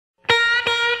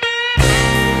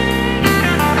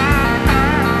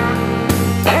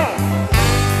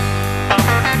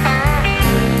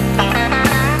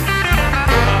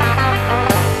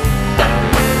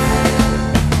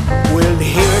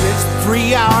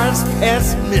hours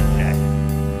past midnight,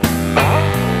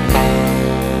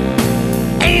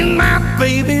 and my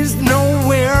baby's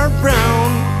nowhere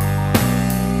around.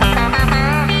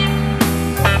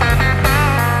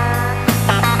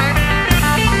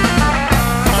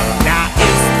 Now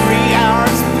it's 3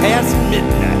 hours past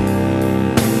midnight,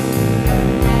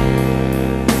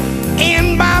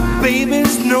 and my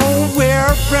baby's nowhere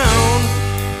around.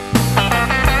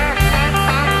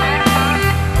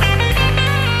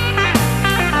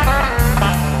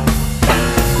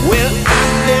 Well, I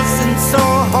listened so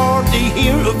hard to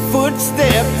hear her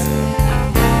footsteps,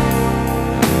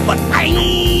 but I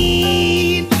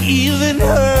ain't even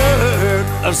heard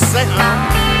a sound.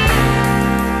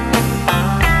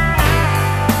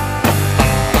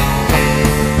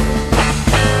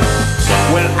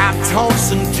 Well, I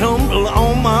toss and tumble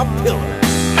on my pillow,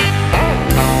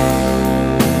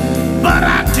 but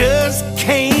I just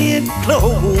can't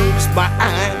close my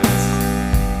eyes.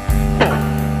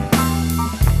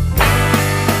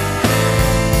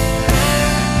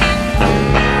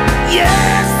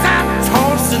 Yes, I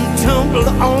toss and tumble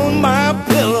on my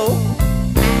pillow,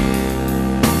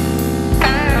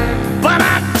 but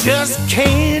I just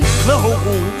can't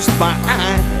close my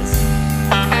eyes.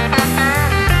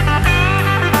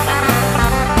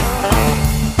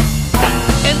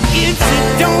 And if she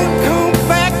don't come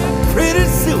back pretty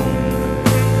soon,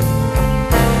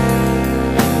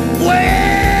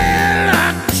 well,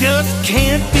 I just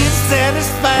can't be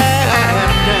satisfied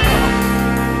now.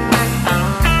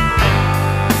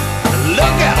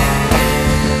 Look out!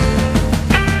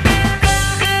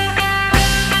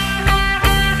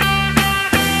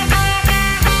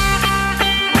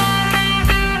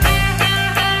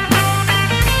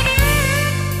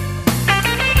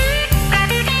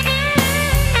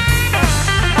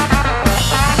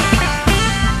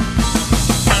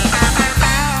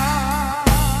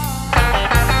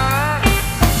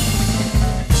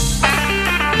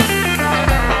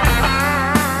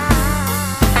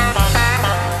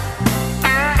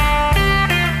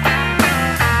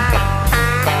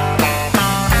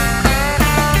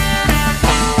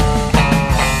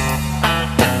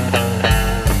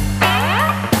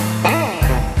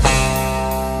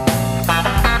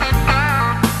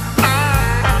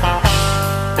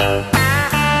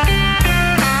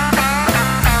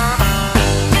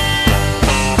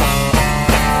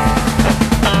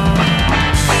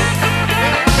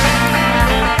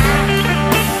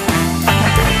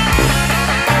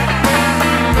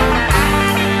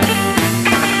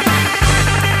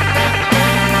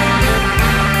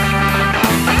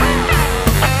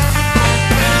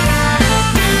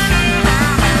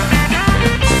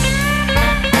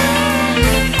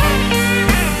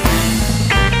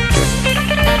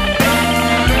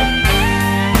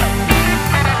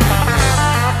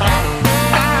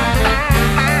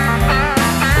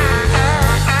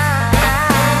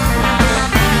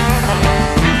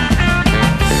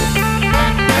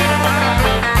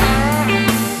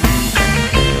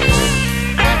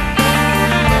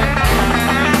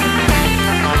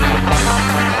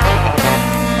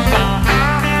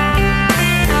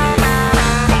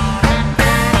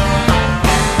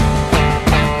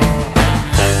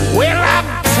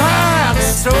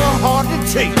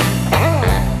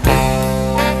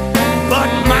 But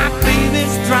my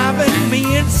baby's driving me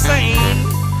insane.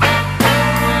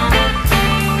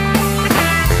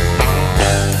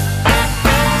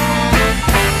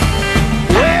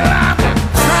 Well, I've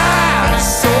tried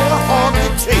so hard to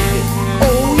take it,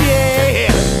 oh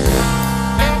yeah,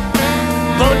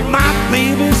 but my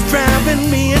baby's driving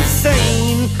me